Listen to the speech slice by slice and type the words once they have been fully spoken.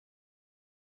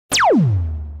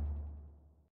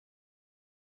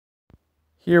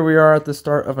Here we are at the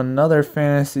start of another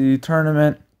fantasy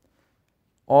tournament.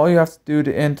 All you have to do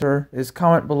to enter is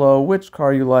comment below which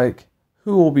car you like,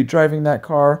 who will be driving that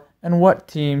car, and what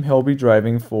team he'll be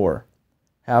driving for.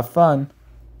 Have fun!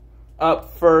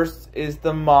 Up first is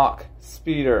the Mach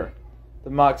Speeder. The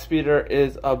Mach Speeder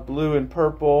is a blue and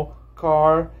purple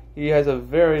car. He has a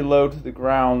very low to the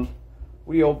ground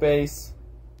wheelbase.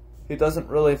 He doesn't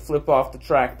really flip off the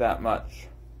track that much.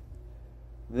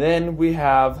 Then we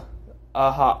have a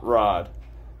hot rod.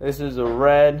 This is a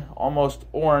red, almost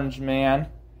orange man.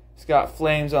 He's got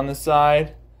flames on the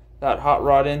side, that hot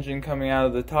rod engine coming out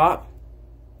of the top.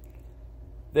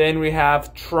 Then we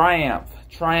have Triumph.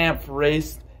 Triumph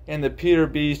raced in the Peter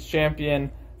B's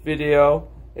Champion video.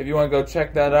 If you want to go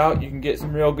check that out, you can get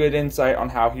some real good insight on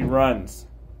how he runs.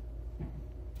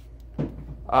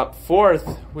 Up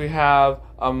fourth, we have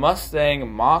a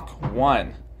Mustang Mach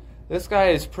 1. This guy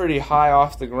is pretty high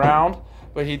off the ground,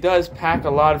 but he does pack a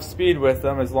lot of speed with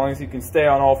him as long as he can stay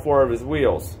on all four of his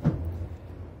wheels.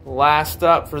 Last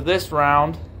up for this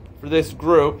round, for this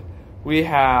group, we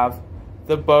have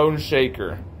the Bone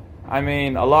Shaker. I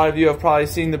mean, a lot of you have probably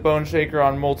seen the Bone Shaker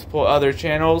on multiple other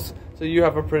channels, so you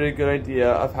have a pretty good idea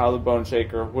of how the Bone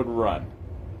Shaker would run.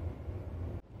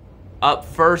 Up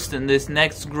first in this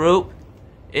next group,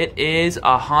 it is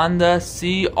a Honda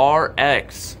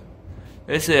CRX.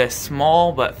 This is a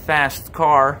small but fast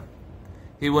car.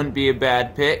 He wouldn't be a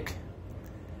bad pick.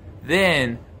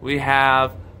 Then we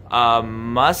have a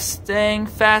Mustang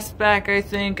Fastback, I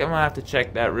think. I'm gonna have to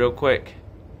check that real quick.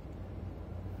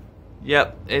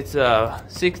 Yep, it's a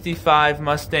 65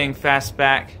 Mustang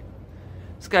Fastback.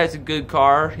 This guy's a good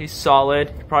car. He's solid.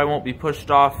 He probably won't be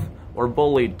pushed off or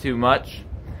bullied too much.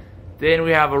 Then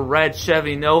we have a red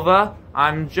Chevy Nova.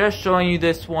 I'm just showing you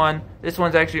this one. This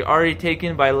one's actually already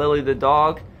taken by Lily the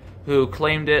dog, who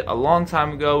claimed it a long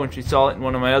time ago when she saw it in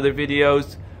one of my other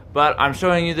videos. But I'm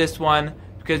showing you this one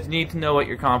because you need to know what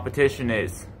your competition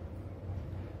is.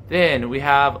 Then we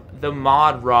have the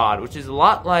Mod Rod, which is a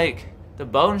lot like the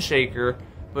Bone Shaker,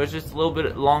 but it's just a little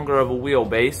bit longer of a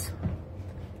wheelbase.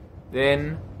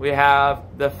 Then we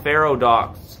have the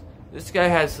Ferrodox. This guy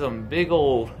has some big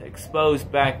old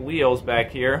exposed back wheels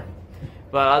back here.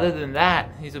 But other than that,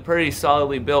 he's a pretty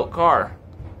solidly built car.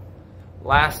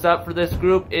 Last up for this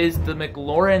group is the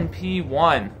McLaurin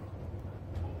P1.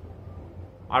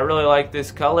 I really like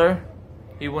this color.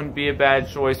 He wouldn't be a bad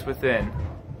choice within.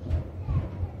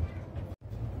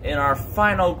 In our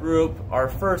final group, our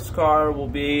first car will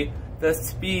be the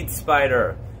Speed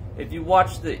Spider. If you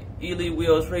watch the Ely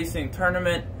Wheels Racing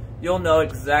Tournament, you'll know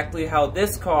exactly how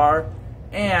this car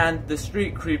and the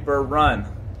Street Creeper run.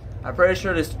 I'm pretty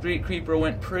sure the Street Creeper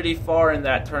went pretty far in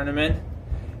that tournament.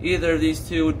 Either of these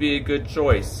two would be a good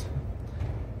choice.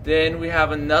 Then we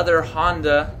have another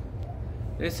Honda.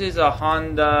 This is a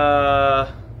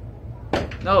Honda...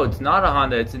 No, it's not a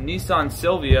Honda. It's a Nissan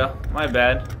Silvia. My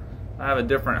bad. I have a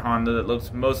different Honda that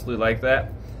looks mostly like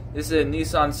that. This is a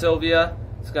Nissan Silvia.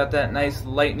 It's got that nice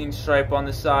lightning stripe on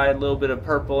the side. A little bit of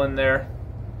purple in there.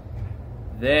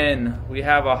 Then we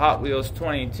have a Hot Wheels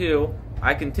 22.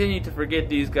 I continue to forget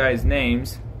these guys'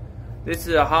 names. This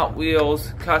is a Hot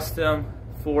Wheels custom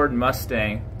Ford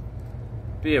Mustang.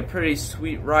 Be a pretty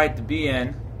sweet ride to be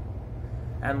in.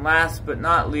 And last but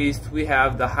not least, we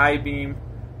have the High Beam.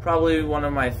 Probably one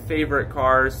of my favorite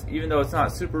cars. Even though it's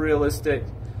not super realistic,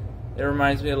 it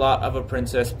reminds me a lot of a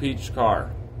Princess Peach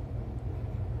car.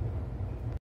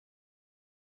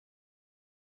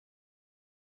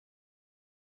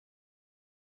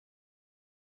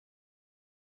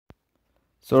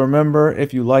 So remember,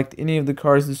 if you liked any of the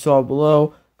cars you saw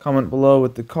below, comment below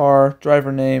with the car,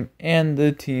 driver name, and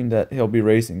the team that he'll be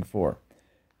racing for.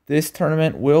 This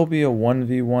tournament will be a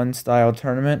 1v1 style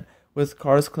tournament with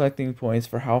cars collecting points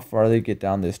for how far they get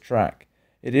down this track.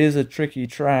 It is a tricky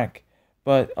track,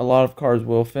 but a lot of cars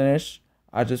will finish.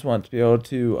 I just want to be able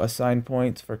to assign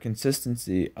points for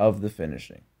consistency of the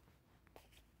finishing.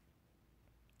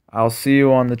 I'll see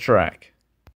you on the track.